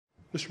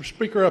Mr.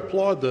 Speaker, I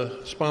applaud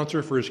the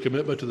sponsor for his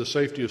commitment to the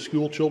safety of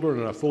school children,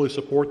 and I fully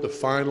support the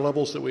fine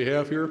levels that we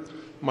have here.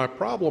 My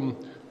problem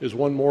is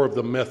one more of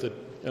the method,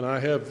 and I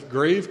have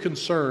grave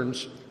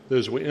concerns that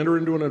as we enter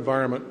into an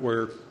environment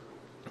where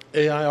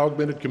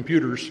AI-augmented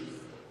computers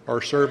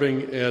are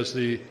serving as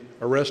the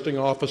arresting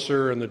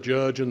officer and the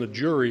judge and the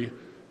jury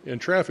in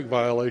traffic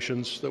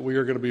violations, that we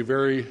are going to be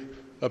very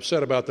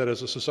upset about that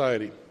as a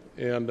society.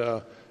 And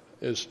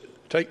this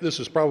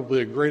is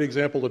probably a great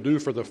example to do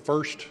for the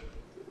first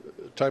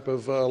type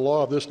of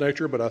law of this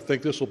nature, but I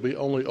think this will be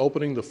only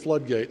opening the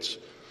floodgates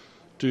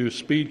to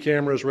speed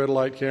cameras, red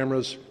light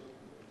cameras,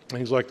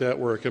 things like that,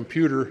 where a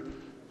computer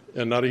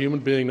and not a human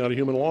being, not a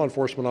human law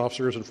enforcement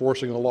officer is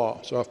enforcing the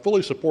law. So I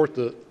fully support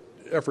the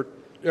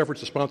efforts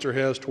the sponsor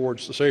has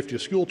towards the safety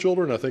of school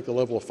children. I think the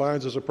level of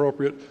fines is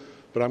appropriate,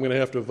 but I'm going to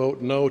have to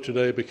vote no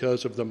today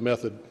because of the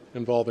method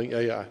involving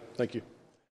AI. Thank you.